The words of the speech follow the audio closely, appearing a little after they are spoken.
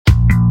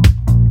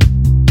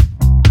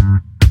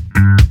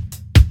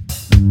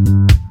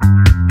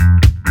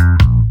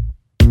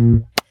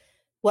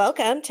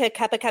Welcome to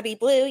Cup of Cubby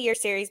Blue, your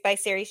series by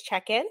series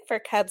check-in for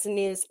Cubs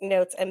news,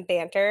 notes, and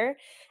banter.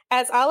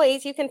 As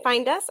always, you can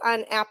find us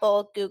on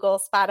Apple, Google,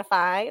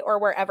 Spotify, or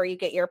wherever you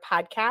get your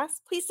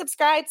podcasts. Please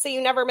subscribe so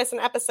you never miss an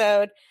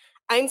episode.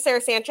 I'm Sarah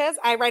Sanchez.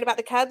 I write about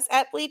the Cubs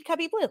at Bleed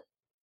Cubby Blue.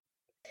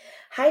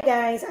 Hi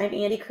guys, I'm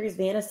Andy Cruz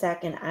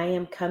Vanasek, and I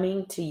am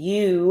coming to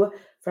you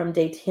from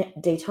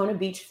Daytona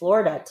Beach,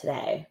 Florida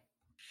today.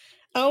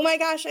 Oh my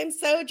gosh, I'm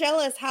so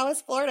jealous. How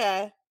is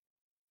Florida?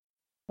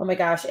 Oh my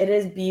gosh, it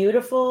is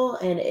beautiful,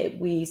 and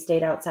we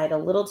stayed outside a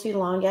little too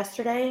long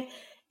yesterday,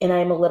 and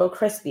I'm a little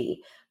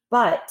crispy,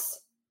 but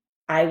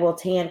I will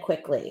tan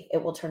quickly.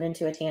 It will turn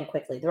into a tan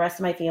quickly. The rest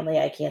of my family,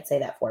 I can't say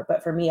that for,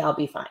 but for me, I'll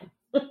be fine.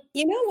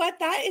 You know what?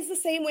 That is the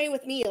same way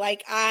with me.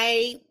 Like,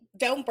 I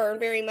don't burn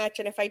very much,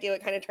 and if I do,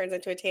 it kind of turns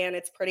into a tan.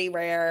 It's pretty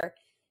rare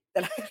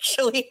that I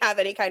actually have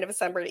any kind of a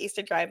sunburn. It used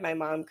to drive my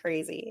mom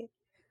crazy.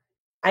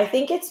 I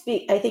think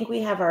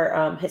we have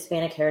our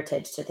Hispanic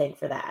heritage to thank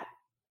for that.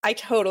 I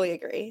totally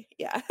agree.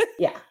 Yeah.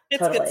 Yeah, It's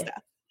totally. good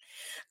stuff.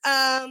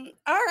 All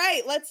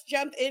right, let's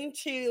jump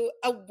into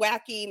a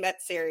wacky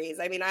Met series.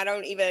 I mean, I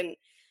don't even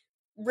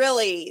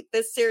really,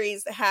 this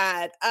series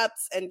had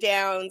ups and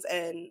downs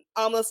and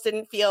almost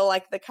didn't feel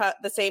like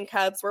the same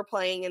Cubs were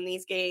playing in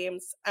these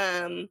games.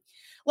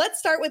 Let's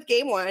start with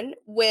game one,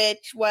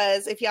 which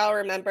was, if y'all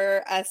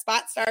remember, a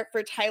spot start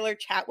for Tyler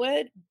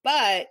Chatwood,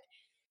 but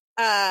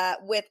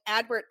with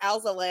Adbert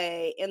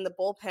Alzolay in the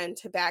bullpen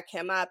to back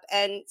him up.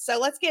 And so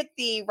let's get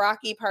the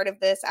rocky part of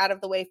this out of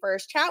the way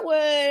first.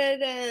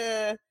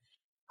 Chatwood,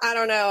 I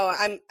don't know.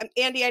 I'm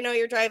Andy, I know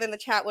you're driving the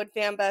Chatwood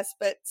fan bus,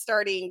 but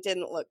starting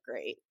didn't look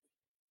great.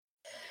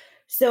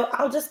 So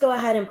I'll just go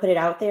ahead and put it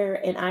out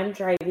there, and I'm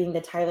driving the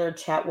Tyler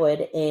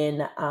Chatwood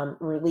in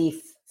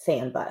relief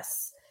fan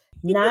bus.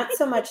 Not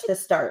so much the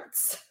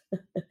starts.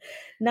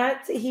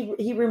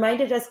 He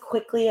reminded us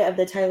quickly of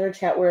the Tyler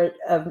Chatwood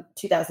of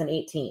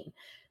 2018.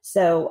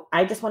 So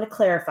I just want to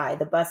clarify,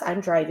 the bus I'm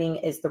driving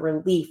is the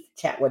relief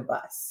Chatwood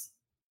bus.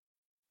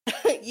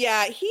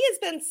 Yeah, he has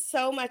been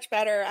so much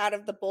better out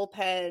of the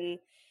bullpen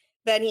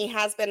than he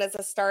has been as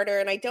a starter.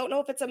 And I don't know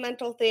if it's a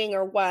mental thing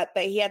or what,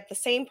 but he had the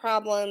same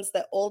problems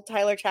that old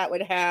Tyler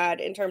Chatwood had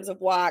in terms of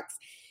walks.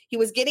 He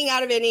was getting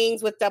out of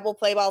innings with double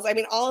play balls. I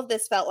mean, all of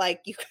this felt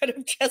like you could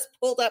have just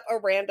pulled up a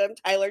random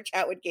Tyler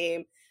Chatwood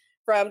game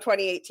from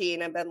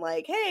 2018 and been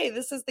like, hey,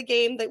 this is the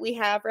game that we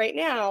have right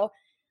now.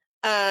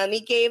 He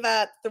gave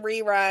up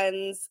 3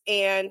 runs,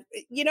 and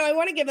I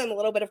want to give him a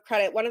little bit of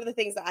credit. One of the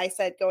things that I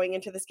said going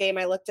into this game,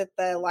 I looked at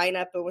the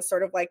lineup and was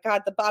sort of like,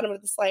 God, the bottom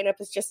of this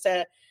lineup is just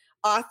a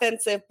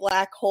offensive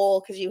black hole,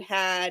 because you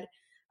had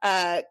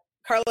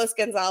Carlos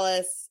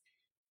Gonzalez,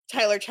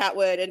 Tyler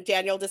Chatwood, and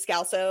Daniel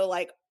Descalso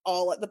like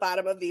all at the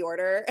bottom of the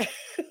order.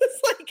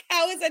 It's like,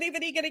 how is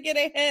anybody going to get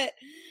a hit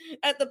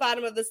at the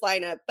bottom of this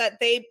lineup? But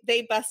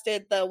they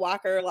busted the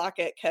Walker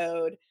Lockett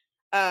code.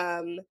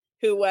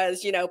 Who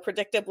was,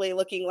 predictably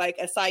looking like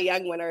a Cy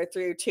Young winner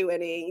through 2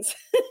 innings.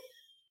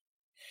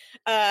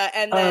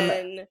 And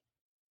then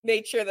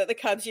made sure that the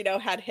Cubs,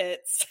 had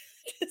hits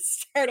to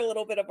start a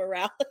little bit of a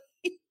rally.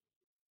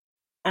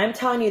 I'm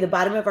telling you, the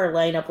bottom of our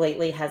lineup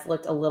lately has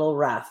looked a little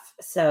rough.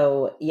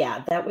 So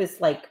yeah, that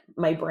was like,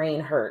 my brain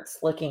hurts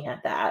looking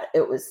at that.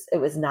 It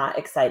was not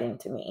exciting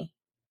to me.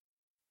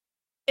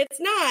 It's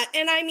not.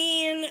 And I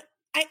mean,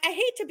 I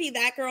hate to be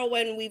that girl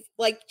when we've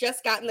like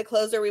just gotten the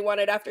closer we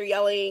wanted after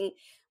yelling,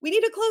 we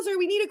need a closer,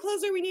 we need a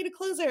closer, we need a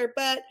closer,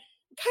 but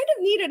kind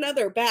of need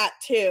another bat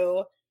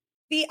too.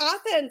 The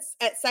offense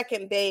at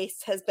second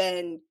base has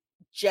been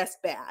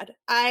just bad.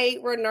 I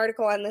wrote an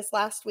article on this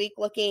last week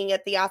looking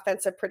at the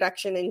offensive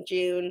production in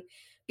June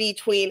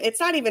between, it's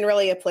not even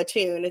really a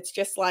platoon, it's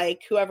just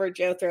like whoever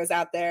Joe throws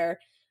out there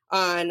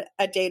on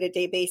a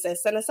day-to-day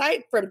basis. And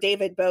aside from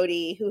David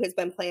Bodie, who has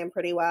been playing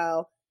pretty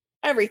well,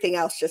 everything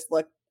else just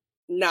looked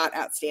not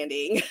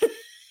outstanding.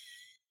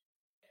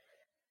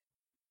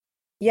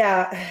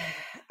 Yeah,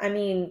 I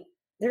mean,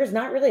 there's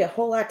not really a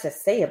whole lot to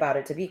say about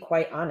it, to be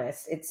quite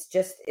honest. It's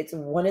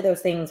one of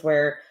those things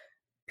where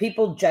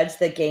people judge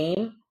the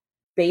game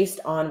based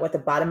on what the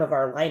bottom of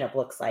our lineup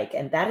looks like.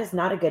 And that is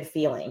not a good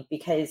feeling,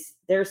 because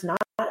there's not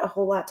a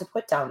whole lot to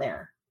put down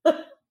there.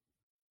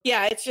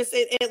 Yeah, it's just,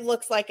 it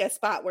looks like a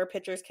spot where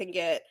pitchers can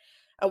get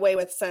away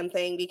with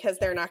something because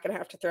they're not going to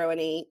have to throw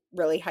any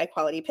really high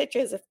quality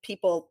pitches if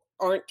people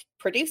aren't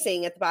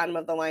producing at the bottom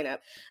of the lineup.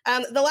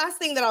 The last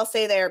thing that I'll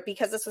say there,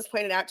 because this was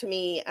pointed out to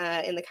me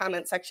in the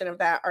comment section of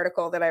that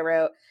article that I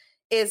wrote,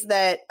 is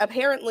that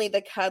apparently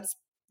the Cubs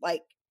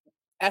like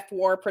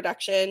F-WAR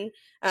production,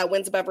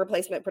 wins above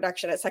replacement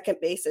production at second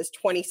base, is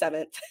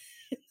 27th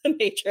in the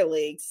major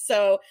leagues.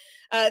 So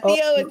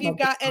Theo, if you've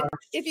got,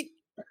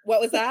 what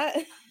was that?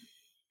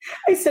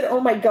 I said, oh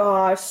my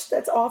gosh,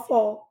 that's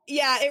awful.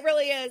 Yeah, it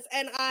really is.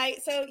 And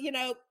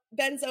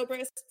Ben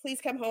Zobrist, please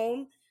come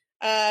home.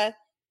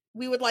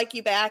 We would like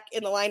you back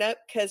in the lineup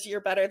because you're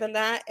better than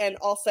that. And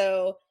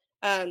also,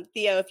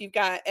 Theo, if you've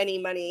got any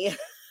money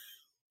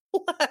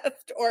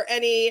left or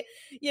any,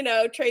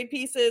 trade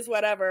pieces,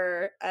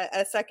 whatever.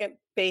 A second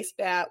base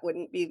bat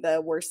wouldn't be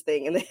the worst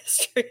thing in the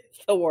history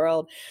of the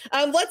world.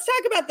 Let's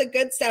talk about the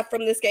good stuff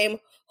from this game.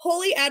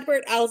 Holy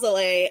Adbert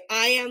Alzolay.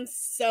 I am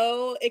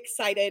so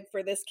excited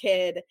for this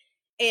kid.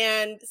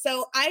 And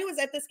so I was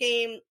at this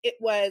game. It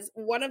was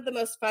one of the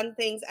most fun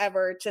things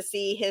ever to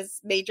see his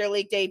major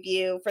league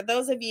debut. For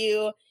those of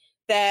you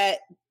that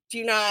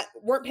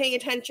weren't paying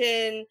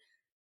attention,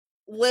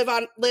 live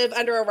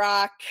under a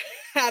rock,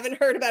 haven't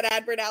heard about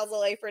Adbert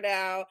Alzolay for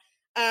now.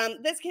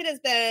 This kid has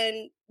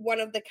been one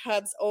of the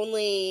Cubs'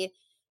 only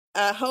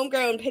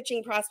homegrown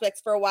pitching prospects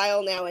for a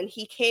while now, and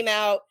he came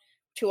out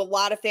to a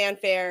lot of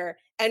fanfare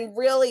and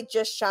really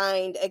just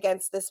shined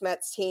against this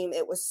Mets team.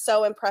 It was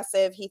so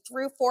impressive. He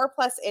threw 4+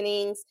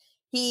 innings.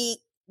 He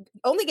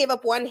only gave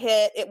up 1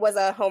 hit. It was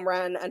a home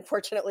run,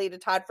 unfortunately, to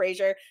Todd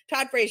Frazier.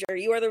 Todd Frazier,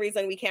 you are the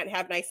reason we can't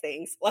have nice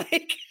things.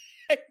 Like,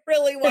 I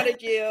really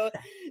wanted you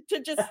to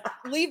just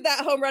leave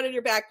that home run in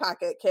your back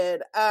pocket,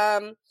 kid.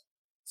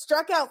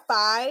 Struck out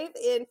 5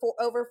 in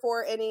over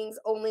 4 innings,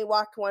 only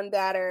walked 1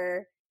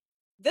 batter.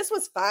 This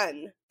was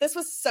fun. This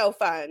was so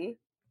fun.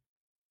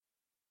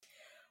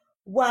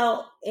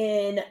 Well,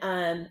 in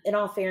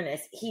all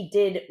fairness, he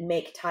did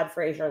make Todd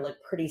Frazier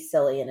look pretty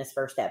silly in his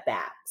first at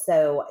bat.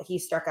 So he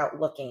struck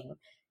out looking,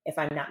 if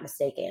I'm not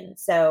mistaken.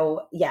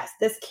 So yes,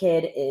 this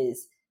kid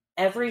is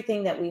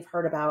everything that we've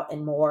heard about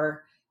and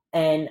more.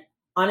 And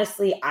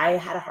honestly, I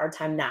had a hard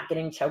time not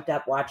getting choked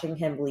up watching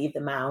him leave the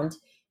mound.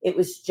 It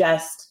was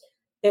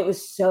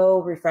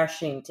so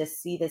refreshing to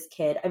see this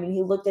kid. I mean,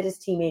 he looked at his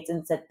teammates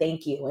and said,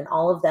 thank you. And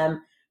all of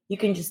them, you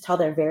can just tell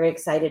they're very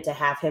excited to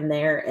have him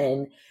there.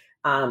 And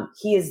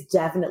he is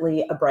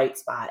definitely a bright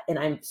spot, and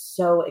I'm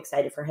so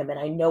excited for him. And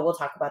I know we'll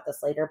talk about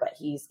this later, but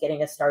he's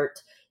getting a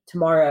start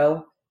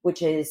tomorrow,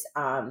 which is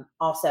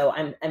also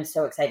I'm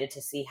so excited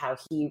to see how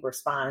he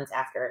responds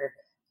after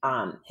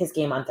his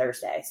game on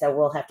Thursday. So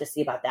we'll have to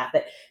see about that.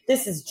 But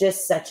this is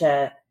just such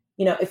a,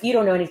 if you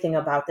don't know anything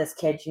about this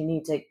kid, you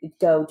need to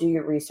go do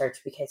your research,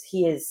 because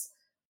he is,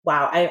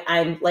 wow.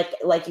 I'm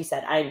like you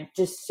said, I'm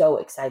just so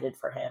excited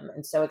for him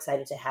and so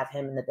excited to have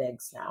him in the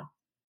bigs now.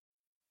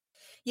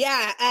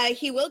 Yeah,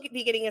 he will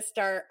be getting a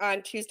start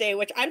on Tuesday,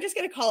 which I'm just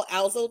going to call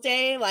Alzel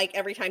Day, like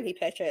every time he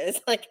pitches.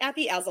 Like,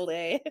 happy Alzel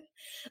Day.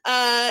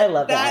 I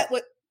love that.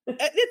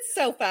 It's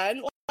so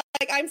fun.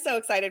 Like, I'm so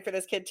excited for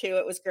this kid, too.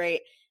 It was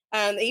great.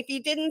 If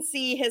you didn't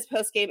see his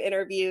post-game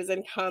interviews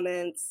and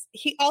comments,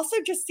 he also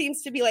just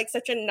seems to be like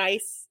such a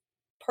nice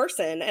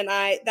person. And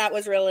that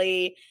was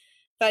really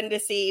fun to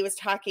see. He was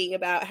talking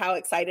about how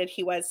excited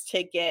he was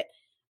to get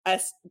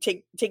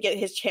get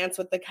his chance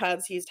with the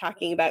Cubs. He's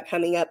talking about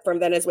coming up from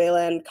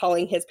Venezuela and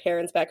calling his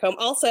parents back home.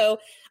 Also,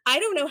 I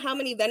don't know how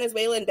many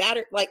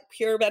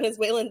pure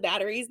Venezuelan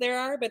batteries there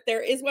are, but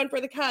there is one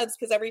for the Cubs,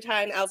 because every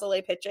time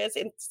Alzolay pitches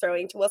and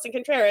throwing to Wilson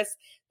Contreras,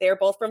 they're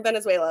both from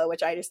Venezuela,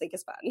 which I just think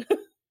is fun.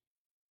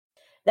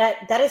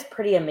 That is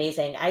pretty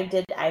amazing. I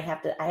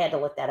had to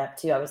look that up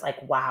too. I was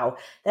like, wow,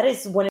 that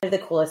is one of the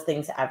coolest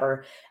things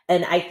ever.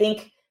 And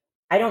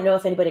I don't know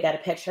if anybody got a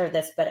picture of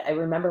this, but I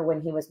remember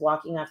when he was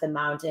walking off the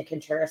mound and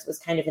Contreras was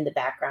kind of in the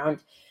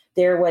background,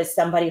 there was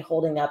somebody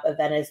holding up a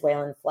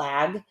Venezuelan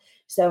flag.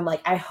 So I'm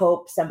like, I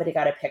hope somebody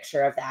got a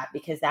picture of that,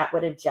 because that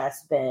would have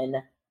just been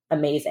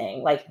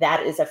amazing. Like,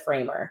 that is a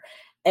framer.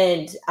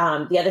 And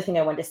the other thing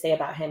I wanted to say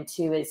about him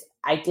too is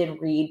I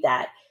did read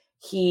that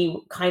he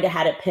kind of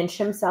had to pinch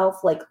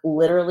himself, like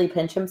literally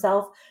pinch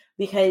himself,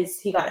 because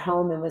he got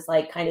home and was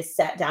like kind of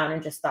sat down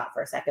and just thought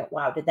for a second,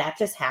 wow, did that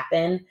just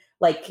happen?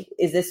 Like,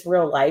 is this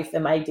real life?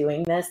 Am I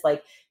doing this?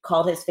 Like,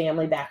 called his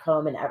family back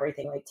home and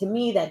everything. Like, to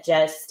me,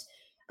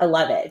 I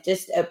love it.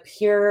 Just a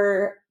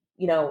pure,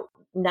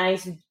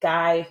 nice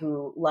guy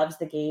who loves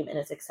the game and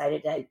is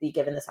excited to be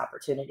given this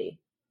opportunity.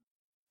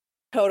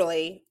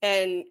 Totally.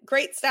 And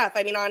great stuff.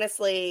 I mean,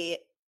 honestly,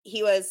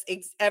 he was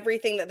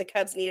everything that the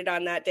Cubs needed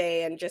on that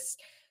day, and just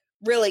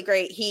really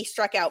great. He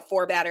struck out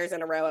 4 batters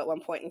in a row at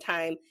one point in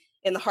time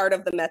in the heart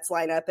of the Mets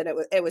lineup, and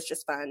it was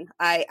just fun.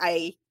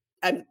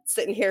 I'm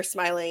sitting here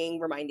smiling,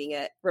 remembering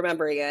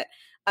it.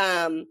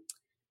 The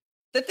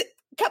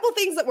couple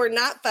things that were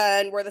not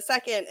fun were the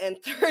second and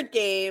third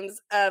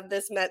games of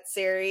this Mets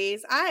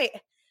series.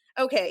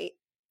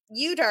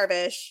 Yu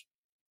Darvish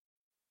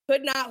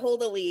could not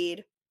hold a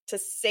lead to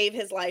save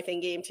his life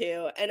in game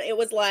 2, and it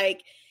was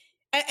like,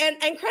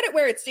 and credit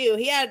where it's due,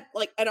 he had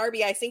like an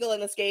RBI single in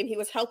this game. He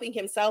was helping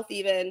himself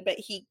even, but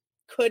he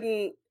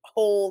couldn't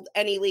hold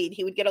any lead.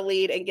 He would get a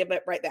lead and give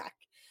it right back.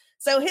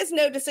 So his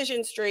no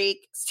decision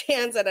streak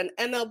stands at an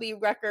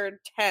MLB record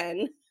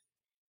 10.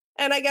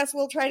 And I guess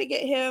we'll try to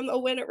get him a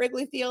win at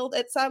Wrigley Field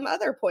at some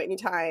other point in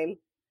time.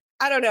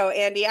 I don't know,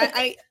 Andy.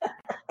 I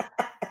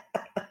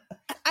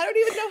don't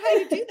even know how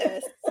to do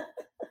this.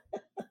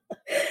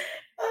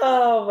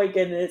 Oh my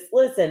goodness.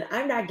 Listen,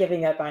 I'm not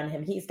giving up on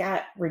him. He's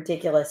got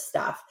ridiculous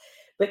stuff,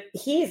 but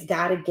he's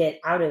got to get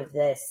out of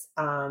this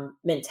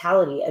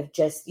mentality of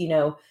just,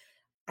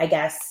 I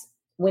guess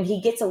when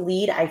he gets a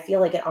lead, I feel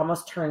like it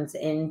almost turns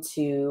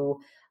into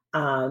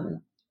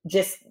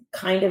just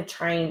kind of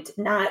trying to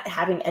not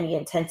having any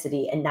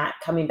intensity and not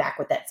coming back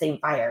with that same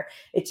fire.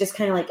 It's just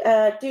kind of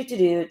like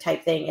do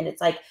type thing. And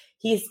it's like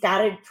he's got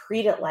to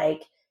treat it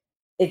like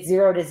it's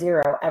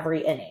 0-0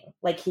 every inning.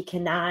 Like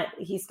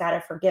he's got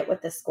to forget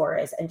what the score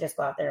is and just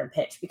go out there and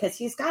pitch, because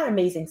he's got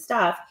amazing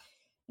stuff,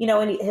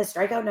 and his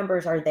strikeout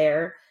numbers are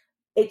there.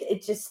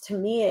 It just, to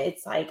me,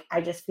 it's like,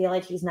 I just feel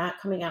like he's not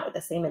coming out with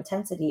the same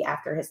intensity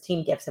after his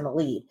team gives him a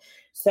lead.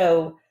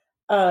 So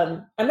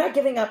I'm not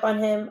giving up on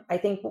him. I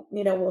think,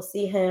 we'll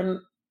see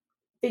him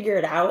figure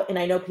it out. And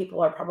I know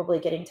people are probably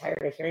getting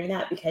tired of hearing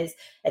that, because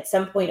at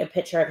some point a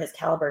pitcher of his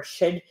caliber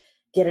should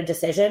get a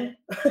decision,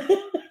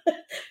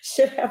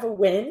 should have a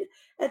win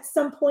at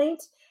some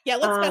point. Yeah,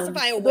 let's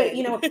specify a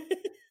win. But,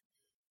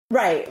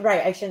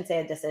 right. I shouldn't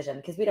say a decision,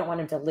 because we don't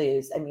want him to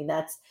lose. I mean,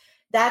 that's,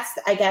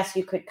 I guess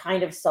you could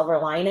kind of silver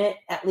line it.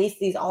 At least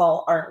these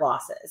all aren't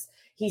losses.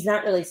 He's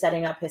not really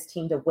setting up his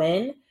team to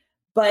win,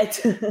 but,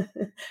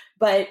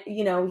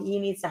 he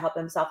needs to help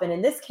himself. And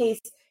in this case,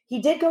 he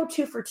did go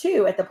 2 for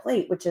 2 at the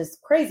plate, which is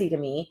crazy to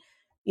me.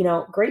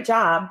 Great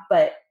job,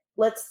 but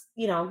let's,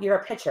 you're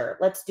a pitcher.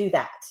 Let's do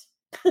that.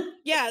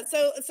 Yeah.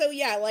 So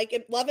yeah,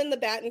 like, loving the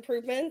bat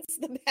improvements.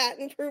 The bat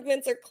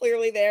improvements are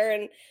clearly there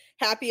and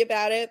happy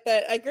about it.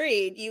 But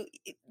agreed,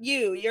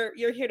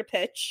 you're here to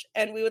pitch,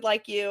 and we would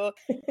like you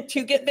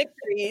to get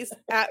victories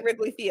at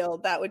Wrigley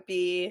Field. That would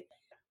be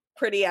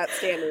pretty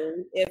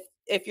outstanding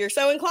if you're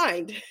so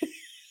inclined.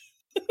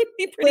 It would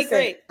be pretty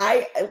great.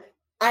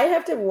 I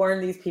have to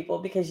warn these people,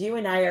 because you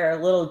and I are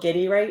a little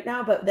giddy right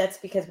now, but that's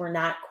because we're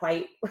not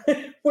quite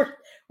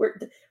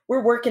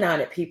we're working on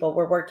it, people.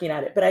 We're working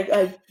on it.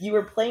 But you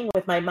were playing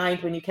with my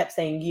mind when you kept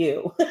saying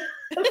you.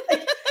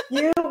 Like,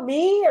 you,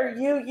 me, or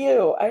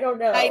you? I don't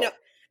know. I know.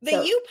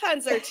 The you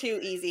puns are too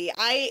easy.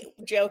 I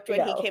joked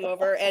when he came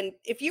over, and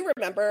if you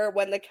remember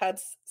when the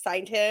Cubs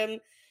signed him,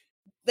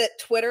 that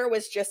Twitter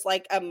was just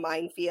like a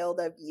minefield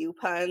of you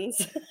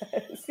puns.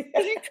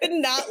 You could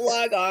not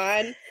log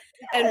on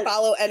and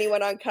follow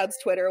anyone on Cubs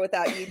Twitter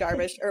without you,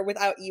 Darvish, or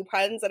without you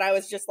puns. And I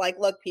was just like,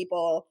 look,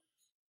 people,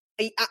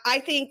 I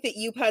think that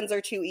you puns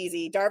are too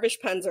easy. Darvish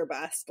puns are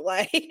best.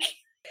 Like,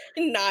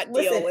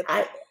 deal with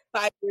 5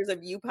 years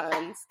of you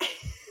puns.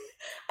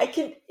 I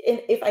can,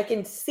 if I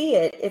can see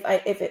it,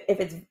 if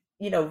it's,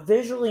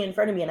 visually in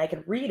front of me and I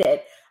can read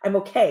it, I'm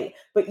okay.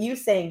 But you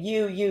saying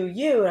you,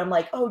 and I'm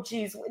like, oh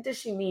geez, what does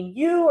she mean,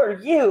 you or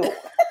you?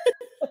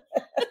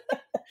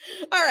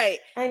 All right.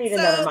 I need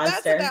another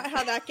monster. That's about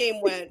how that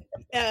game went.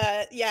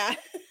 Yeah,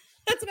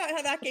 that's about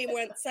how that game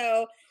went.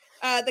 So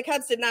the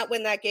Cubs did not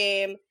win that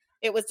game.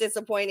 It was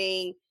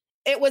disappointing.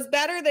 It was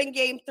better than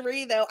game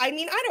 3, though. I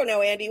mean, I don't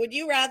know, Andy. Would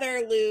you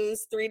rather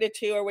lose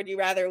 3-2 or would you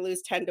rather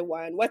lose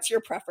 10-1? What's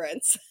your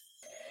preference?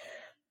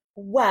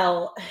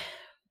 Well,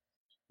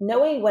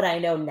 knowing what I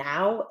know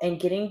now and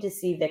getting to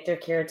see Victor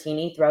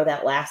Caratini throw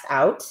that last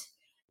out,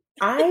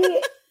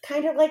 I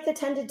kind of like the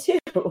 10-2.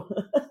 Oh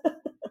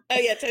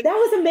yeah, that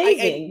was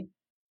amazing.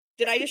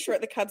 Did I just short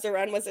the Cubs a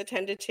run? Was it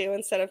 10-2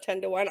 instead of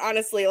 10-1?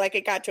 Honestly, like,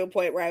 it got to a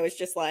point where I was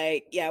just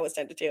like, yeah, it was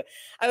 10-2.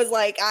 I was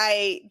like,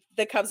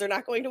 the Cubs are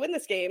not going to win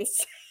this game.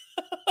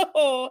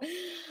 So,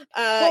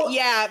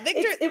 yeah,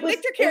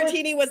 Victor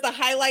Caratini was the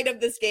highlight of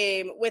this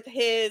game with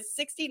his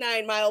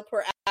 69 mile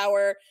per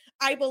hour.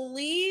 I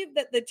believe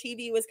that the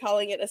TV was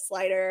calling it a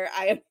slider.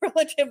 I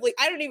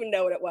don't even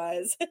know what it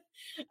was.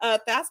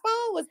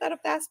 Fastball? Was that a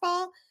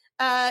fastball?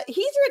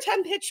 He threw a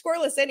 10-pitch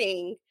scoreless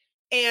inning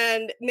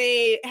and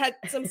had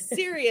some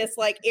serious,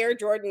 like, Air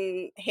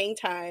Jordan hang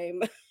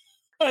time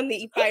on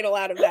the final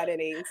out of that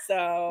inning.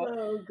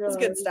 So it was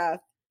good stuff.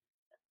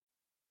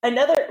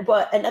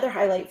 Another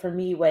highlight for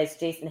me was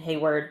Jason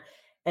Hayward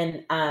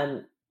and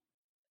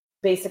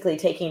basically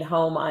taking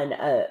home on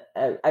a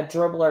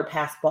dribbler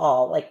pass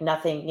ball, like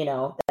nothing,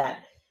 that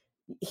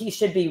he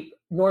should be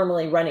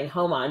normally running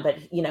home on, but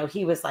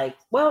he was like,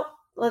 well,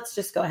 let's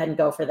just go ahead and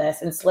go for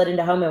this, and slid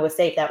into home and was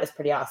safe. That was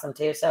pretty awesome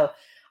too. So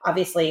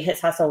obviously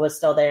his hustle was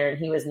still there, and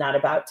he was not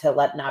about to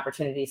let an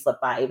opportunity slip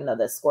by, even though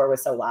the score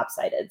was so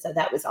lopsided. So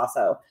that was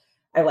also,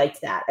 I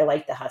liked that. I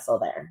liked the hustle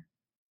there.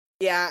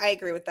 Yeah, I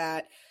agree with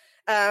that.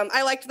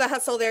 I liked the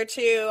hustle there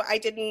too. I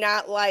did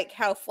not like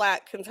how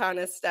flat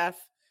Quintana's stuff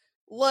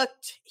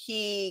looked.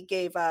 He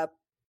gave up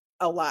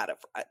a lot of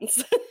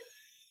runs.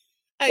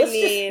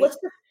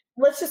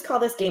 Let's just call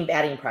this game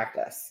batting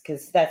practice,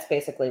 because that's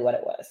basically what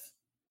it was.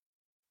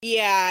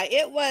 Yeah,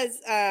 it was.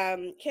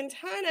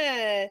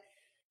 Quintana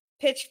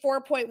pitched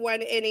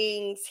 4.1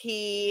 innings.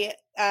 He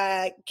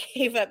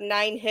gave up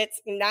 9 hits,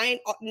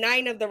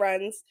 nine of the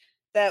runs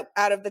that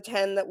out of the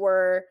 10 that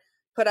were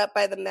put up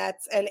by the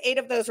Mets, and 8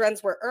 of those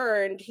runs were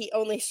earned. He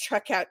only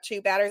struck out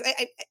 2 batters.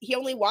 He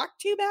only walked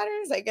 2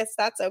 batters. I guess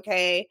that's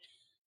okay.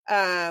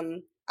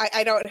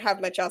 I don't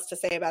have much else to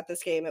say about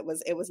this game. It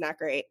was not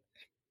great.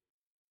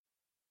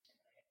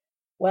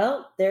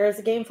 Well, there is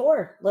a game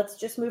 4. Let's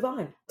just move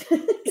on.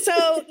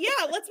 So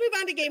yeah, let's move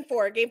on to game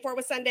 4. Game 4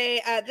 was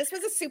Sunday. This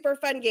was a super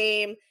fun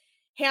game.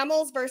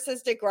 Hamels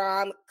versus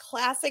DeGrom,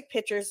 classic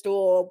pitchers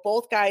duel.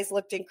 Both guys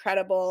looked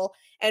incredible.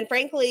 And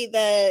frankly,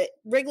 the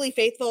Wrigley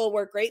faithful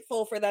were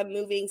grateful for them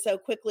moving so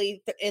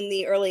quickly in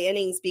the early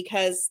innings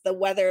because the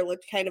weather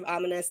looked kind of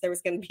ominous. There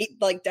was going to be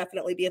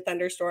definitely be a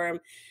thunderstorm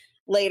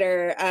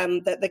later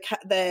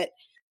that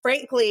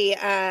frankly,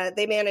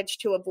 they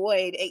managed to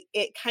avoid.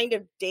 It kind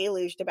of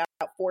deluged about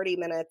 40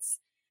 minutes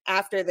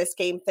after this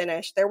game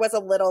finished. There was a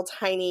little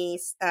tiny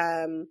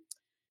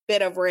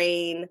bit of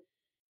rain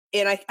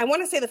in, I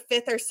want to say the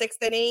 5th or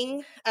 6th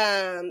inning.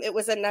 It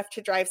was enough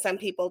to drive some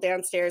people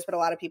downstairs, but a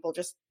lot of people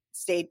just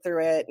stayed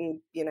through it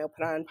and,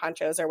 put on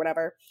ponchos or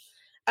whatever.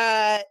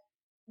 But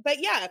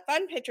yeah,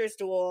 fun pitchers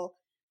duel.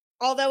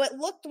 Although it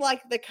looked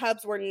like the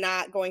Cubs were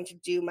not going to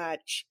do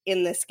much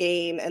in this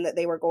game and that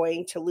they were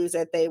going to lose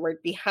it. They were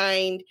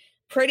behind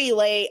pretty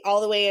late,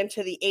 all the way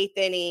into the 8th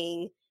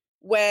inning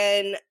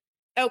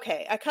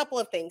a couple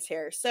of things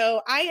here.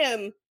 So I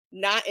am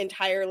not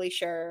entirely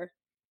sure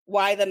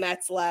why the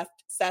Mets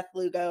left Seth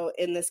Lugo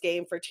in this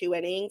game for 2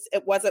 innings.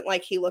 It wasn't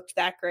like he looked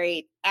that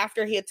great.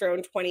 After he had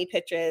thrown 20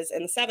 pitches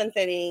in the 7th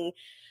inning,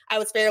 I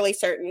was fairly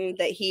certain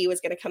that he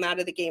was going to come out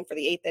of the game for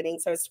the 8th inning.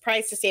 So I was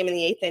surprised to see him in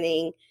the 8th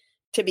inning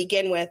to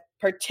begin with,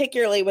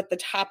 particularly with the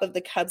top of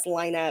the Cubs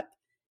lineup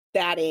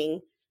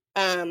batting.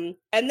 And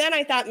then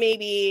I thought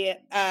maybe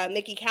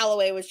Mickey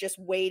Callaway was just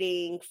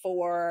waiting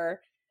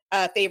for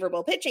a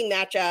favorable pitching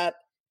matchup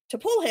to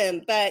pull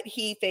him, but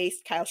he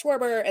faced Kyle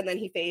Schwarber, and then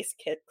he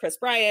faced Chris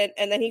Bryant,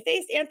 and then he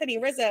faced Anthony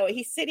Rizzo.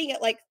 He's sitting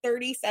at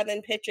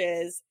 37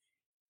 pitches,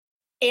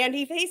 and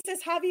he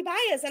faces Javi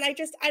Baez, and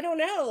I don't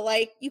know,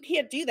 you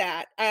can't do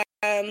that.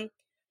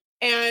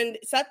 And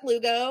Seth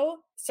Lugo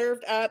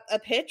served up a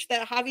pitch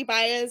that Javi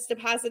Baez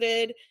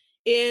deposited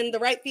in the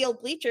right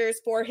field bleachers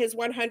for his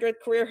 100th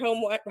career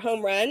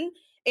home run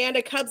and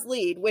a Cubs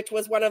lead, which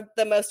was one of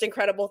the most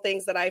incredible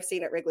things that I've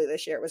seen at Wrigley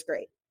this year. It was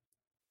great.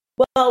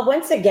 Well,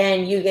 once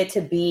again, you get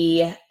to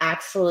be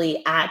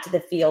actually at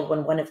the field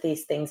when one of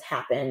these things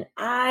happen.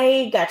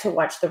 I got to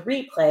watch the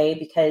replay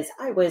because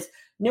I was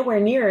nowhere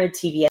near a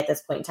TV at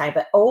this point in time,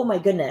 but oh my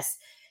goodness.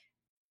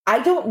 I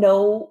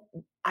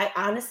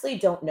honestly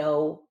don't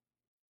know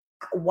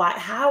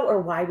how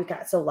or why we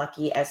got so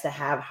lucky as to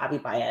have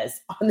Javi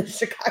Baez on the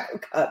Chicago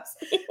Cubs.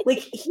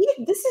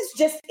 This is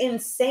just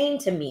insane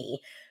to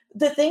me.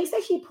 The things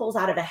that he pulls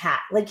out of a hat,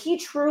 he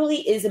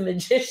truly is a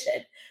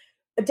magician.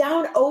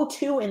 Down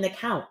 0-2 in the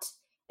count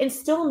and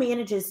still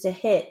manages to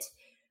hit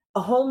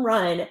a home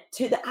run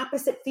to the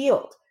opposite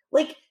field.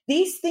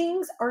 These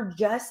things are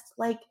just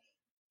I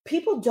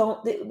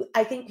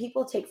think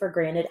people take for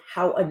granted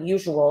how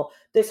unusual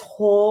this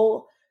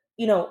whole,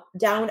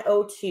 down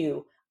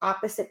 0-2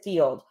 opposite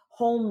field,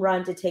 home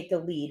run to take the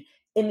lead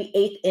in the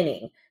 8th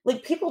inning.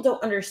 People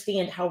don't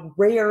understand how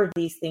rare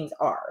these things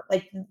are.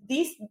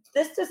 This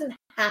doesn't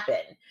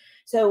happen.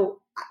 So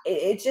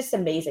it's just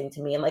amazing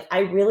to me. And I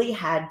really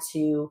had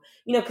to,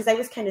 because I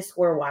was kind of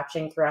square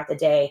watching throughout the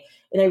day,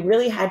 and I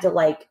really had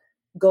to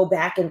go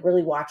back and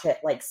really watch it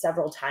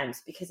several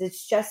times because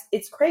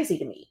it's crazy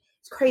to me.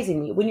 It's crazy to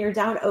me when you're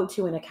down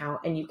 0-2 in a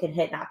count and you can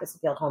hit an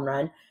opposite field home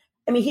run.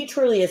 I mean, he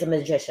truly is a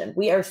magician.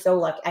 We are so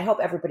lucky. I hope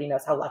everybody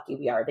knows how lucky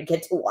we are to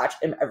get to watch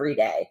him every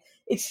day.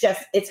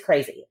 It's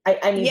crazy.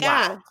 I mean,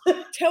 yeah,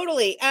 wow.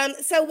 Totally.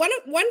 So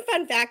one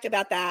fun fact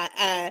about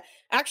that,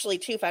 actually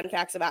 2 fun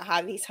facts about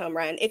Javi's home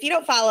run. If you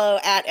don't follow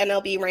at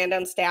MLB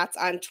Random Stats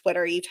on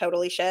Twitter, you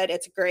totally should.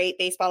 It's a great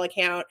baseball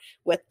account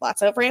with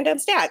lots of random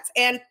stats.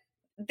 And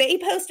they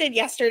posted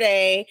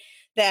yesterday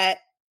that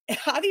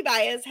Javi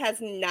Baez has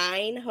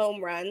 9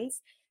 home runs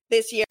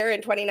this year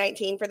in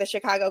 2019 for the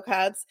Chicago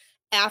Cubs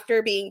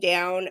after being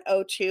down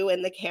 0-2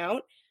 in the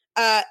count.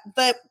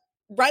 The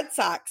Red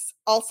Sox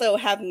also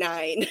have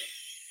 9.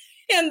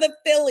 And the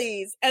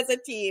Phillies as a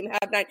team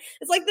have 9.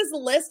 It's this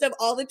list of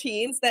all the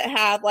teams that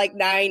have 9,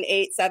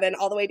 8, 7,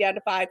 all the way down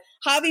to 5.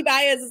 Javi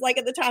Baez is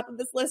at the top of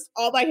this list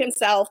all by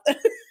himself.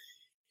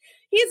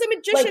 He is a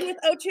magician with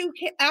 0-2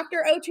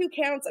 after 0-2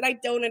 counts, and I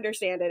don't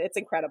understand it. It's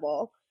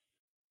incredible.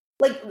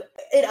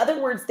 In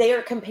other words, they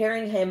are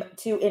comparing him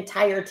to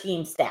entire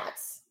team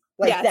stats.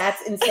 Yes.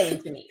 That's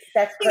insane to me.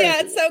 That's crazy. Yeah,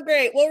 it's so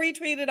great. We'll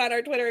retweet it on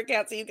our Twitter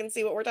account so you can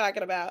see what we're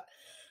talking about.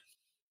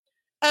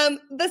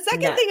 The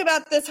second thing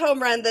about this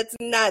home run that's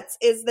nuts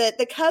is that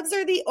the Cubs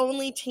are the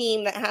only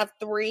team that have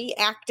 3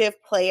 active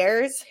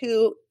players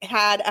who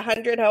had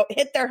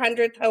hit their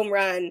 100th home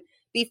run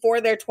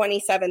before their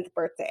 27th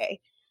birthday,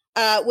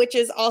 which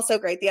is also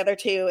great. The other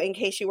 2, in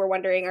case you were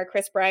wondering, are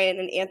Chris Bryant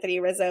and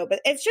Anthony Rizzo. But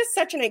it's just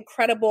such an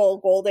incredible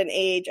golden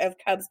age of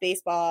Cubs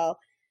baseball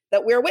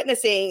that we're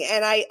witnessing,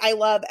 and I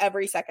love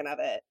every second of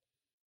it.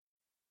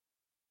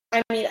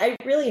 I mean, I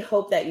really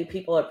hope that you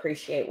people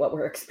appreciate what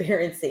we're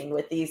experiencing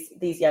with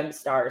these young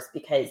stars,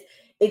 because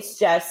it's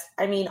just,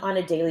 I mean, on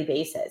a daily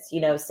basis,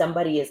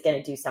 somebody is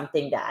going to do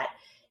something that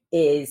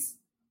is,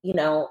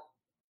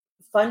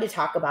 fun to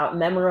talk about,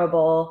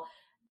 memorable.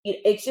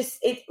 It's just,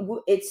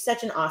 it's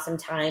such an awesome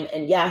time.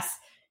 And yes,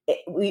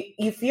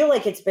 you feel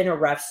like it's been a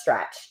rough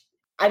stretch.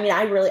 I mean,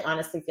 I really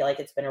honestly feel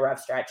like it's been a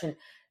rough stretch. And,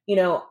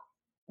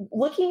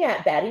 looking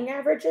at batting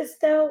averages,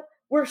 though,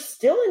 we're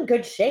still in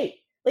good shape.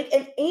 Like,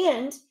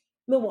 and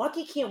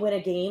Milwaukee can't win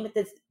a game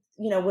that's,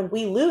 when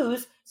we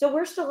lose. So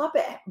we're still up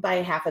by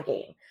half a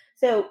game.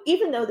 So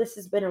even though this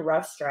has been a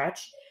rough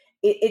stretch,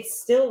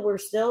 we're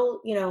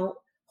still,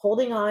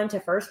 holding on to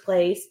first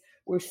place.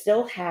 We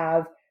still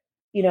have,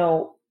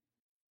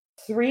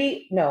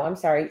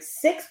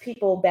 6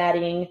 people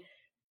batting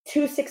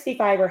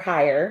 265 or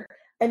higher.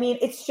 I mean,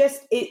 it's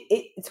just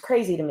it's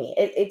crazy to me.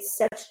 It's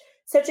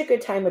such a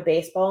good time of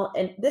baseball,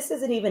 and this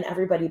isn't even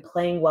everybody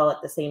playing well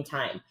at the same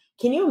time.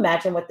 Can you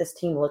imagine what this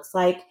team looks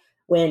like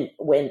when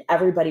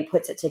everybody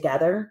puts it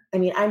together? I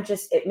mean,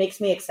 it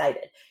makes me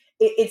excited.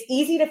 It's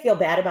easy to feel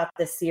bad about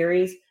this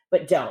series,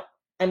 but don't.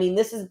 I mean,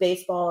 this is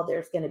baseball.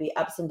 There's going to be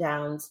ups and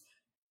downs.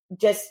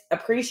 Just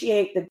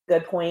appreciate the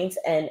good points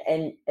and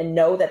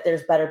know that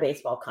there's better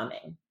baseball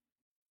coming.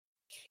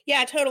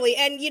 Yeah, totally.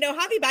 And,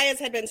 Javi Baez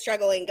had been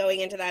struggling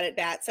going into that at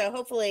bat. So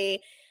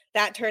hopefully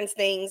that turns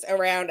things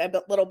around a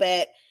little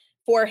bit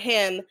for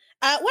him. One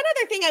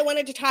other thing I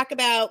wanted to talk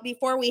about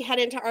before we head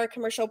into our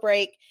commercial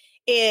break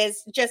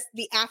is just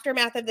the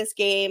aftermath of this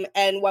game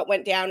and what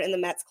went down in the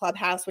Mets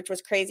clubhouse, which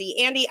was crazy.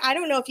 Andy, I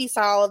don't know if you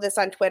saw all of this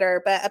on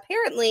Twitter, but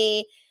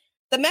apparently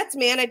the Mets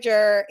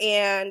manager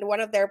and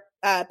one of their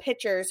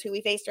pitchers who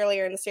we faced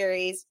earlier in the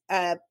series,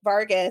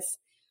 Vargas,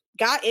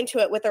 got into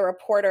it with a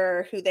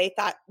reporter who they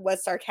thought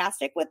was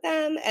sarcastic with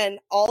them. And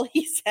all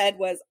he said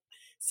was,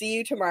 "See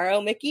you tomorrow,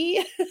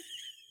 Mickey."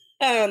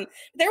 There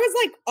was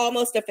like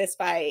almost a fist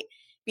fight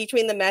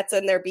between the Mets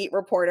and their beat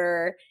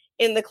reporter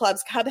in the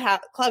club's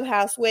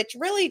clubhouse, which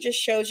really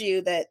just shows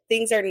you that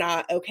things are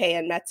not okay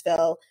in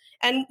Metsville.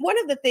 And one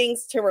of the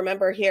things to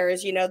remember here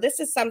is, this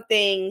is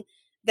something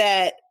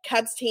that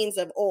Cubs teams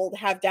of old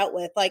have dealt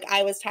with. Like,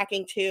 I was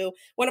talking to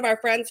one of our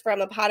friends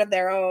from A Pod of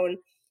Their Own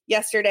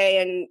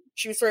yesterday, and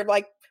she was sort of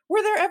like,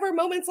 were there ever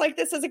moments like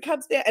this as a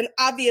Cubs fan? And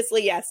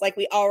obviously, yes, like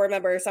we all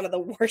remember some of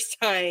the worst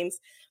times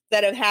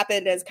that have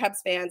happened as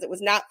Cubs fans. It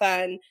was not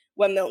fun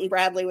when Milton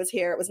Bradley was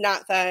here. It was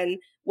not fun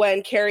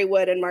when Kerry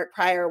Wood and Mark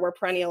Pryor were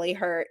perennially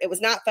hurt. It was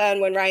not fun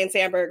when Ryan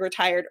Sandberg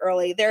retired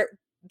early.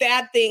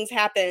 Bad things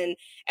happen,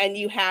 and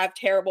you have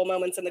terrible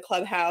moments in the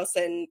clubhouse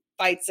and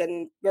fights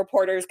and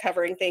reporters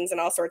covering things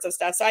and all sorts of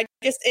stuff. So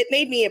it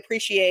made me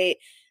appreciate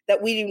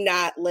that we do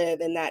not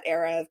live in that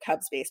era of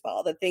Cubs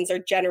baseball, that things are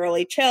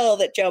generally chill,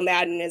 that Joe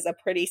Maddon is a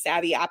pretty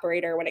savvy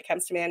operator when it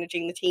comes to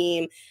managing the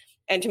team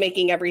and to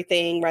making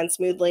everything run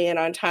smoothly and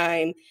on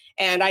time.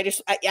 And I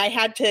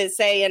had to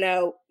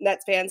say,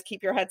 Mets fans,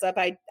 keep your heads up.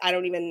 I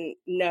don't even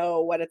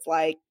know what it's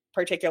like,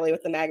 particularly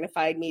with the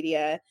magnified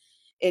media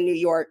in New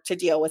York, to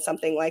deal with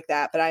something like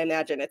that. But I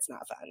imagine it's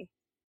not fun.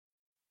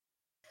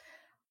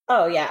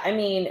 Oh, yeah. I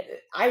mean,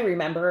 I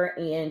remember.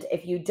 And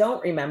if you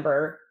don't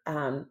remember,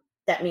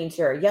 that means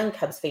you're a young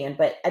Cubs fan.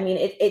 But I mean,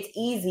 it's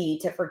easy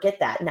to forget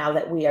that now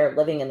that we are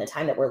living in the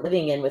time that we're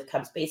living in with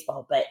Cubs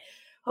baseball. But,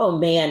 oh,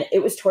 man,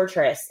 it was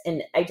torturous.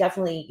 And I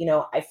definitely,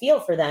 I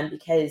feel for them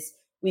because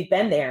we've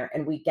been there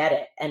and we get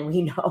it and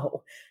we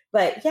know.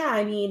 But, yeah,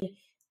 I mean,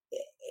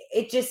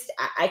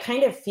 I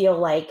kind of feel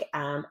like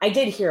I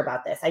did hear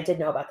about this. I did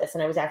know about this.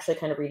 And I was actually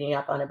kind of reading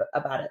up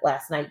about it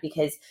last night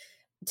because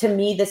to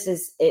me, this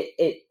is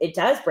it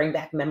does bring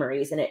back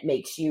memories and it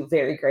makes you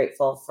very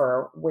grateful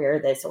for where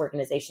this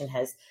organization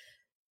has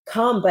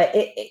come. But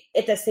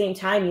at the same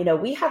time,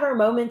 we have our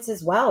moments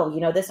as well.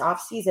 This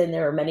offseason,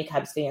 there were many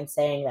Cubs fans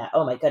saying that,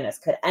 oh my goodness,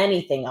 could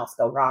anything else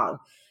go wrong?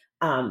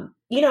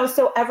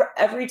 So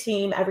every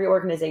team, every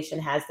organization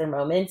has their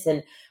moments.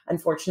 And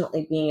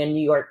unfortunately, being a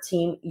New York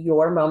team,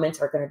 your moments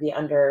are going to be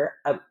under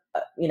a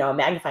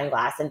magnifying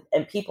glass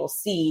and people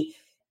see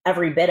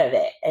every bit of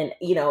it. And,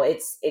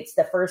 it's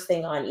the first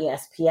thing on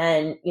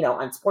ESPN,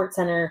 on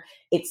SportsCenter,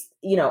 it's,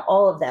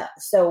 all of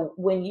that. So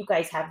when you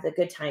guys have the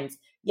good times,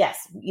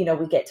 yes,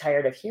 we get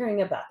tired of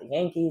hearing about the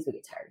Yankees. We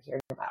get tired of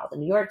hearing about all the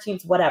New York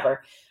teams,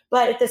 whatever.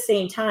 But at the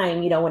same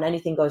time, when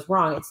anything goes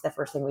wrong, it's the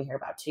first thing we hear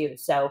about too.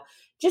 So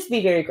just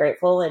be very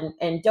grateful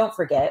and don't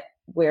forget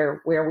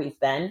where we've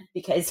been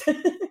because,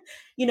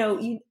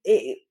 you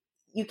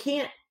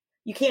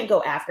can't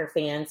go after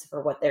fans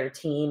for what their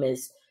team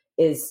is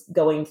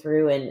going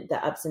through and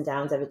the ups and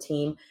downs of a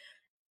team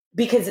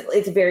because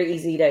it's very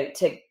easy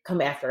to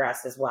come after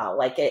us as well.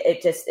 Like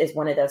it just is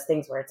one of those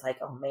things where it's like,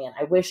 oh man,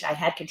 I wish I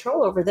had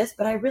control over this,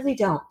 but I really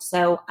don't.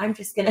 So I'm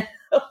just going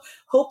to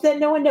hope that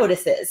no one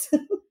notices.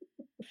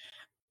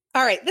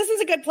 All right, this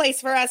is a good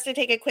place for us to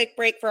take a quick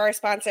break for our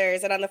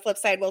sponsors. And on the flip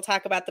side, we'll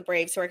talk about the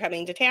Braves who are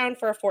coming to town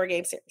for a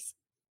 4-game series.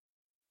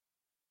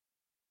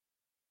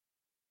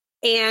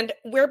 And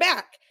we're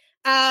back.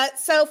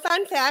 So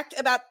fun fact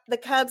about the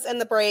Cubs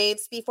and the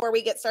Braves before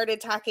we get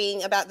started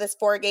talking about this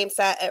 4-game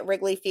set at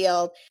Wrigley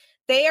Field.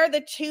 They are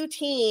the two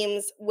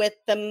teams with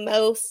the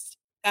most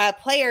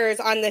players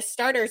on the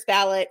starters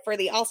ballot for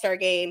the All-Star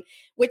game,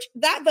 which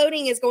that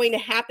voting is going to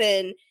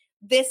happen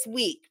this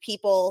week,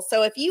 people.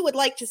 So if you would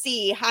like to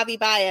see Javi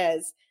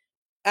Baez,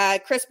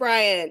 Chris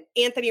Bryant,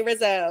 Anthony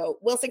Rizzo,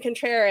 Wilson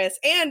Contreras,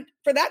 and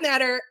for that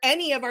matter,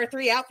 any of our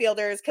 3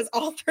 outfielders, because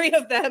all 3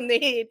 of them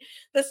made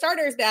the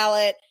starters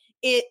ballot,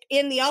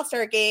 in the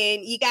All-Star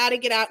game, you got to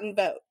get out and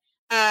vote.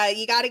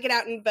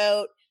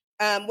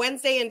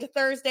 Wednesday into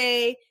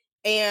Thursday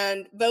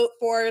and vote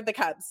for the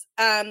Cubs.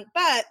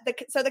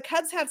 So the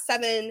Cubs have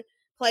 7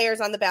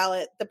 players on the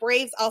ballot. The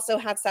Braves also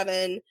have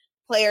 7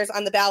 players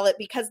on the ballot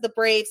because the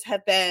Braves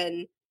have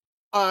been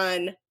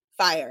on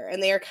fire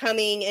and they are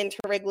coming into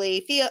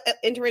Wrigley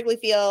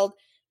Field.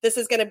 This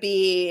is going to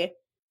be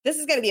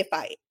a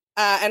fight.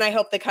 And I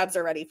hope the Cubs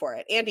are ready for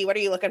it. Andy, what are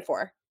you looking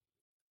for?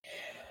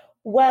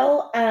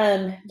 Well,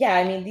 yeah,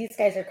 I mean, these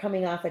guys are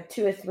coming off a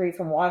 2-3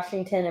 from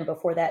Washington, and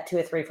before that,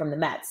 2-3 from the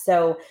Mets.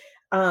 So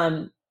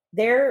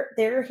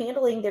they're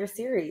handling their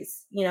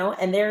series,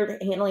 and they're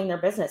handling their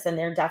business, and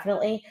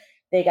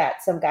they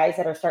got some guys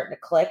that are starting to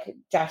click.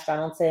 Josh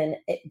Donaldson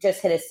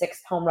just hit his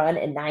 6th home run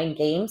in 9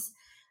 games.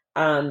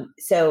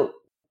 So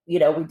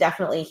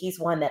he's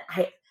one that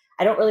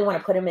I don't really want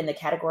to put him in the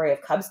category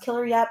of Cubs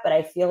killer yet, but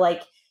I feel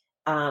like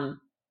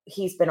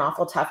he's been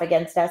awful tough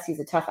against us. He's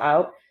a tough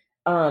out.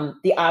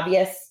 The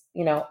obvious,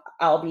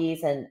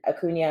 Albies and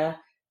Acuna,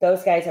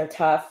 those guys are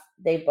tough.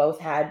 They both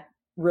had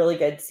really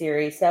good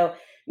series. So,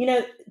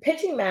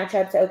 pitching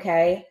matchups,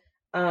 okay.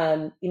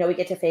 We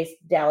get to face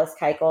Dallas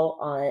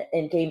Keuchel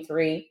in game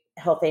 3.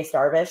 He'll face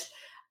Darvish.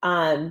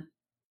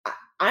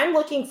 I'm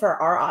looking for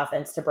our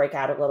offense to break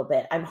out a little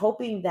bit. I'm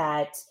hoping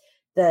that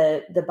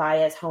the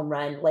Baez home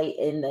run late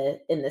in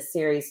the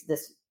series,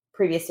 this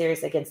previous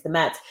series against the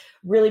Mets,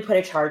 really put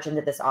a charge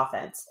into this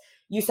offense.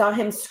 You saw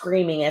him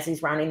screaming as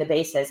he's rounding the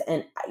bases,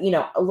 and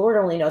Lord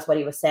only knows what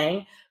he was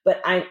saying,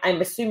 but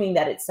I'm assuming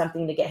that it's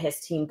something to get his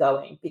team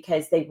going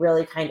because they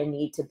really kind of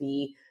need to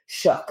be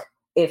shook,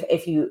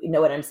 if you know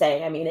what I'm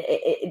saying. I mean,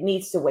 it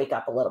needs to wake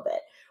up a little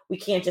bit. We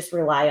can't just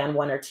rely on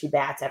 1 or 2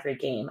 bats every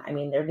game. I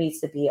mean, there needs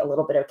to be a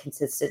little bit of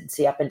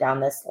consistency up and down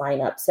this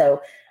lineup.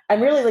 So I'm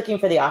really looking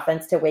for the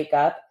offense to wake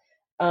up.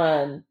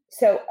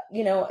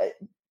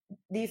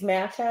 These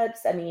matchups,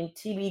 I mean,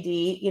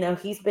 TBD,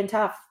 he's been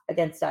tough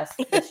against us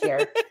this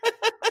year.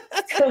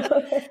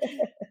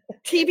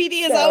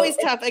 TBD is always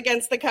tough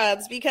against the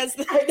Cubs because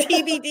the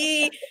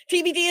TBD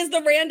is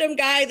the random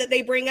guy that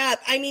they bring up.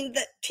 I mean,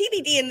 the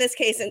TBD in this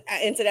case,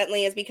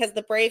 incidentally, is because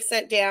the Braves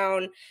sent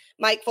down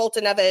Mike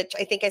Foltynewicz.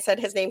 I think I said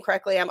his name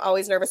correctly. I'm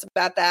always nervous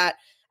about that.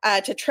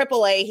 To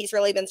AAA, he's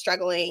really been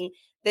struggling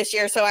this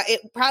year. So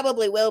it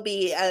probably will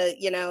be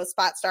a,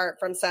 spot start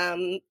from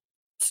some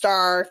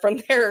star from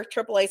their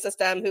AAA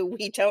system who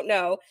we don't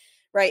know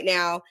right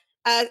now.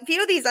 A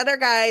few of these other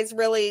guys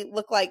really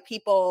look like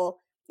people,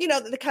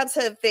 that the Cubs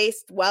have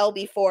faced well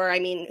before. I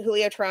mean,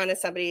 Julio Teheran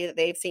is somebody that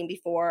they've seen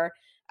before.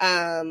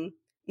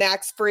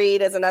 Max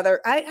Fried is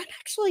another. I'm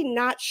actually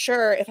not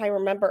sure if I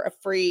remember a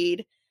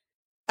Fried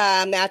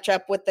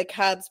matchup with the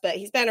Cubs, but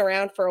he's been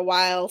around for a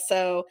while.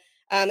 So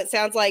it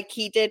sounds like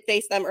he did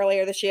face them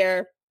earlier this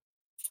year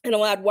and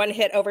allowed 1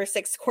 hit over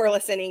 6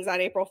 scoreless innings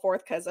on April 4th,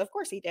 because of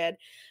course he did.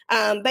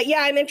 But yeah,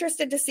 I'm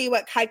interested to see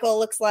what Keuchel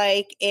looks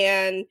like,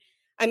 and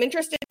I'm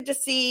interested to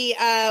see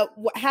how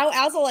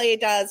Alzolay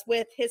does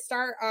with his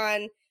start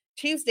on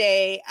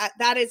Tuesday.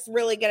 That is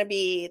really going to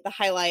be the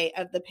highlight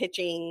of the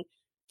pitching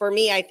for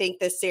me, I think,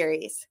 this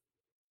series.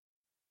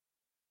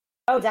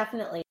 Oh,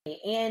 definitely.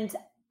 And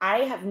I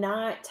have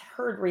not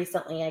heard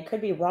recently, I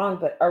could be wrong,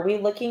 but are we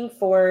looking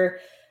for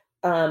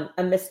a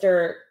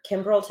Mr.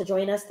 Kimbrel to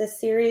join us this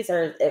series,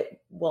 or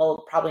it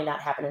will probably not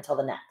happen until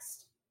the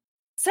next?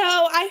 So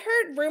I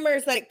heard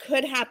rumors that it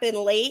could happen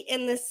late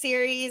in this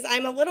series.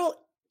 I'm a little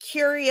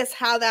curious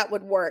how that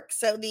would work.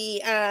 So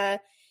the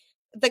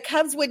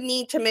Cubs would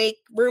need to make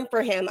room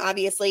for him.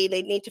 Obviously,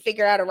 they'd need to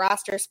figure out a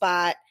roster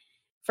spot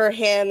for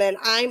him, and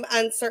I'm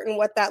uncertain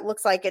what that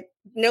looks like.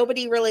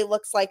 Nobody really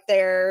looks like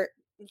they're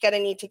going to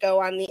need to go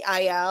on the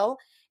IL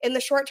in the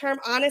short term,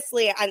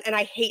 honestly. And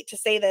I hate to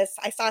say this,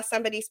 I saw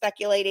somebody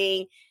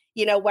speculating,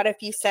 what if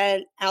you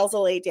sent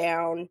Alzolay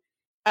down,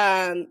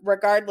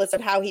 regardless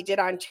of how he did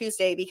on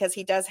Tuesday, because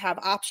he does have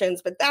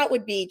options. But that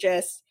would be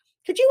just,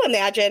 could you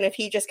imagine if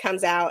he just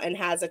comes out and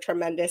has a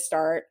tremendous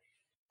start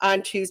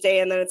on Tuesday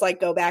and then it's like,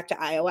 go back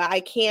to Iowa?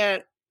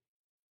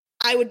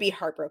 I would be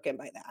heartbroken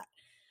by that.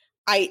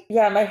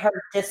 My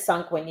heart just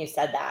sunk when you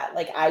said that.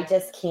 Like, I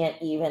just can't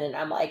even. And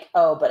I'm like,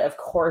 oh, but of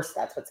course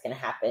that's what's going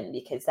to happen,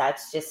 because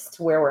that's just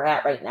where we're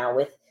at right now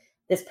with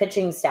this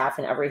pitching staff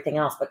and everything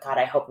else. But God,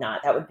 I hope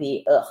not. That would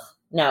be,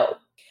 no.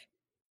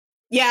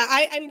 Yeah,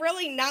 I'm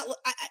really not.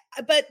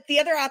 But the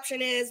other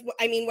option is,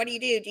 I mean, what do?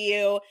 Do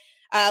you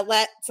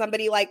let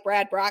somebody like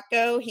Brad Brach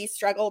go? He's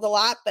struggled a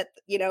lot, but,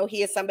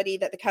 he is somebody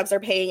that the Cubs are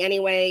paying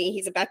anyway.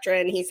 He's a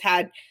veteran. He's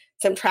had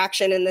some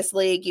traction in this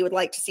league. You would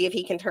like to see if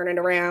he can turn it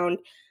around.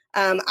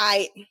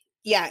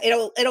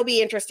 It'll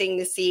be interesting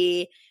to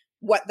see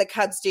what the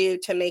Cubs do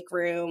to make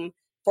room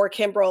for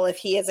Kimbrel if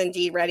he is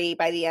indeed ready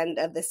by the end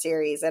of the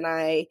series. And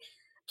I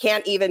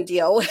can't even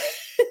deal with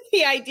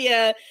the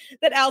idea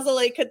that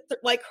Alzolay could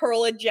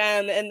hurl a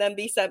gem and then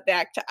be sent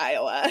back to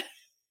Iowa.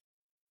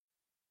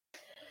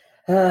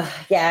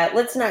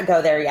 Let's not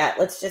go there yet.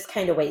 Let's just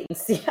kind of wait and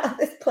see how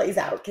this plays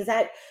out, because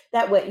that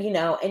would,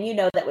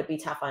 that would be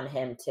tough on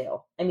him too.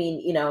 I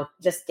mean,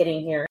 just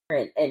getting here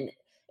and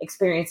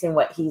experiencing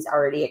what he's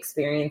already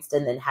experienced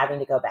and then having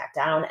to go back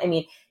down. I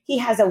mean, he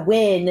has a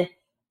win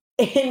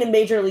in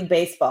Major League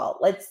Baseball.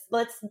 Let's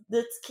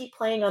keep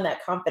playing on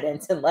that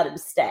confidence and let him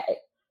stay.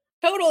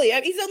 Totally.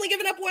 He's only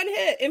given up 1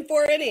 hit in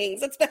 4 innings.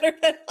 That's better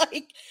than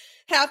like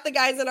half the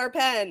guys in our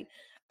pen.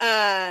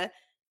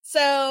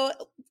 So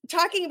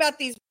talking about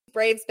these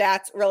Braves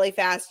bats really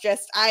fast,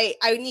 I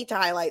need to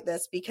highlight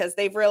this because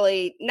they've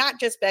really not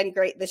just been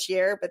great this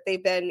year, but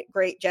they've been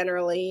great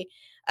generally.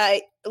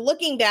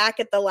 Looking back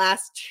at the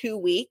last 2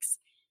 weeks,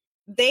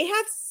 they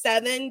have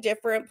 7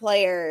 different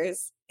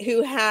players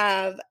who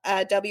have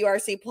a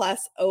WRC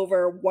plus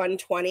over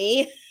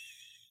 120.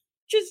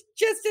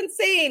 just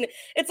insane.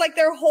 It's like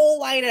their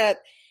whole lineup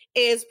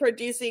is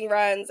producing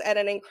runs at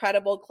an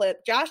incredible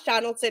clip. Josh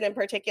Donaldson in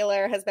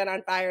particular has been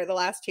on fire the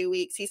last 2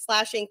 weeks. He's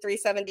slashing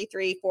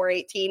 373,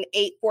 418,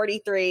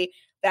 843.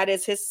 That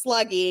is his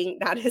slugging,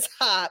 not his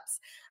hops.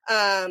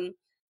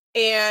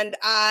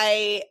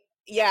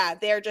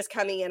 They're just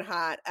coming in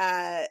hot.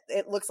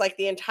 It looks like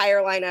the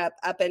entire lineup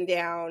up and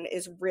down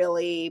is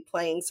really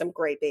playing some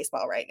great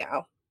baseball right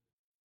now.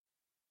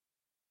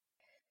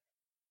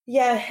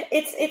 Yeah,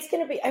 it's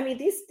going to be. I mean,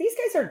 these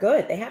guys are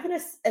good. They have a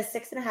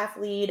 6.5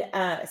 lead,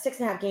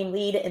 6.5 game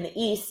lead in the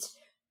East.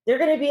 They're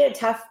going to be a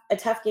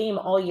tough game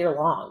all year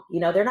long.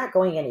 They're not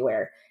going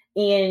anywhere.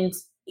 And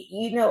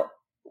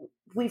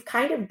we've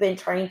kind of been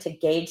trying to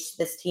gauge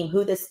this team,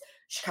 who this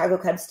Chicago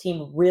Cubs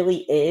team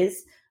really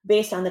is,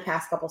 based on the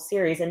past couple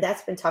series, and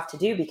that's been tough to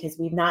do because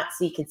we've not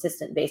seen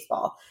consistent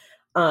baseball.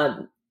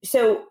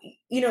 So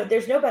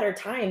there's no better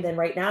time than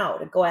right now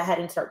to go ahead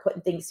and start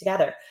putting things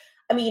together.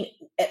 I mean,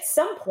 at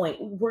some point,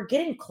 we're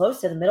getting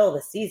close to the middle of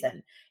the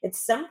season. At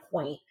some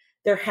point,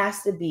 there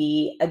has to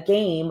be a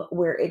game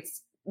where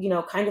it's,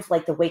 kind of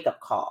like the wake-up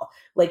call,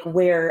 like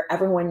where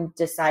everyone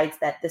decides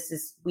that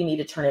we need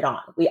to turn it on.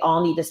 We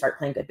all need to start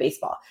playing good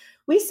baseball.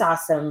 We saw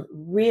some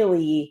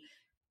really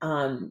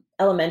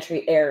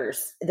elementary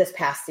errors this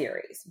past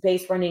series,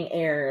 base running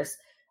errors,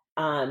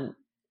 a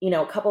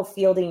couple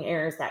fielding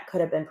errors that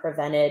could have been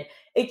prevented.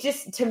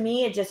 To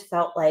me, it just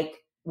felt like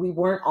we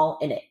weren't all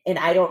in it. And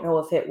I don't know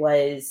if it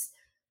was,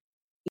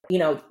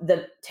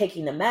 the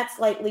taking the Mets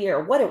lightly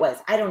or what it was.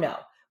 I don't know.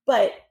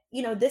 But,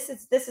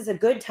 this is a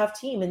good, tough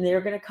team, and they're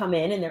going to come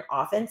in and their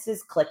offense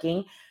is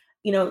clicking.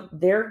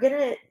 They're going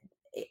to,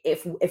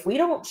 if we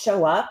don't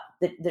show up,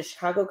 the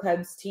Chicago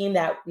Cubs team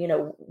that,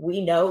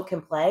 we know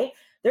can play,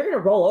 they're going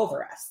to roll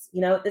over us.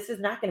 This is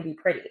not going to be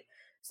pretty.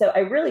 So I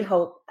really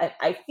hope,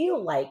 I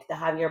feel like the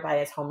Javier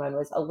Baez home run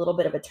was a little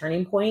bit of a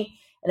turning point,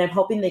 and I'm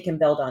hoping they can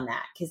build on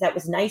that, because that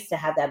was nice to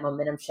have that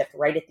momentum shift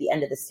right at the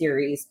end of the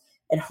series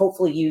and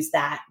hopefully use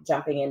that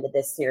jumping into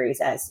this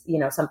series as,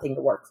 something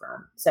to work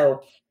from.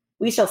 So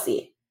we shall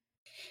see.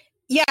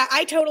 Yeah,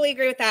 I totally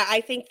agree with that.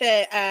 I think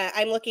that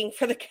I'm looking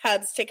for the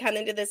Cubs to come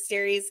into this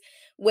series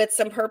with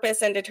some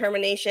purpose and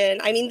determination.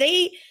 I mean,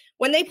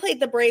 when they played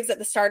the Braves at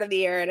the start of the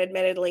year, and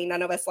admittedly,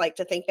 none of us like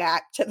to think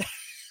back to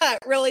that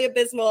really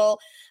abysmal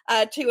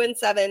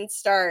 2-7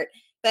 start,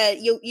 but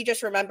you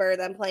just remember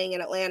them playing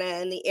in Atlanta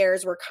and the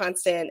errors were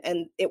constant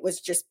and it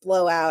was just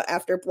blowout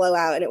after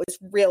blowout, and it was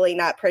really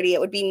not pretty. It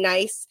would be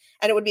nice,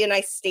 and it would be a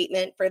nice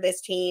statement for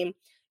this team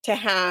to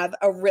have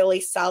a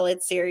really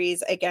solid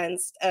series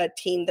against a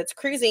team that's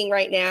cruising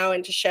right now,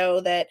 and to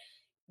show that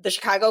the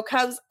Chicago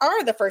Cubs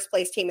are the first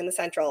place team in the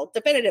Central,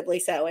 definitively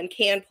so, and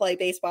can play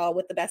baseball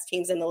with the best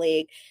teams in the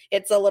league.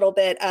 It's a little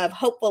bit of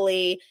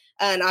hopefully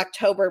an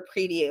October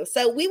preview.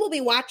 So we will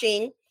be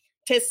watching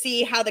to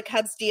see how the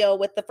Cubs deal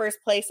with the first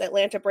place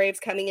Atlanta Braves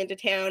coming into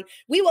town.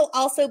 We will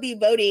also be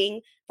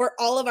voting for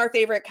all of our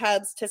favorite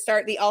Cubs to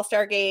start the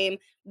All-Star game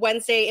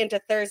Wednesday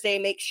into Thursday.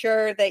 Make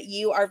sure that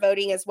you are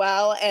voting as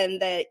well,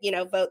 and that,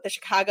 vote the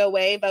Chicago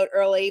way, vote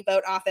early,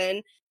 vote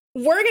often.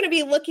 We're going to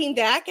be looking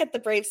back at the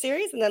Brave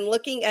series and then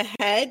looking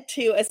ahead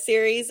to a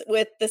series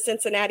with the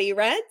Cincinnati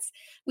Reds.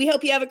 We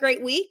hope you have a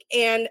great week,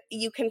 and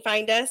you can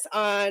find us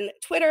on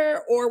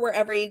Twitter or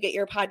wherever you get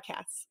your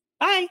podcasts.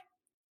 Bye.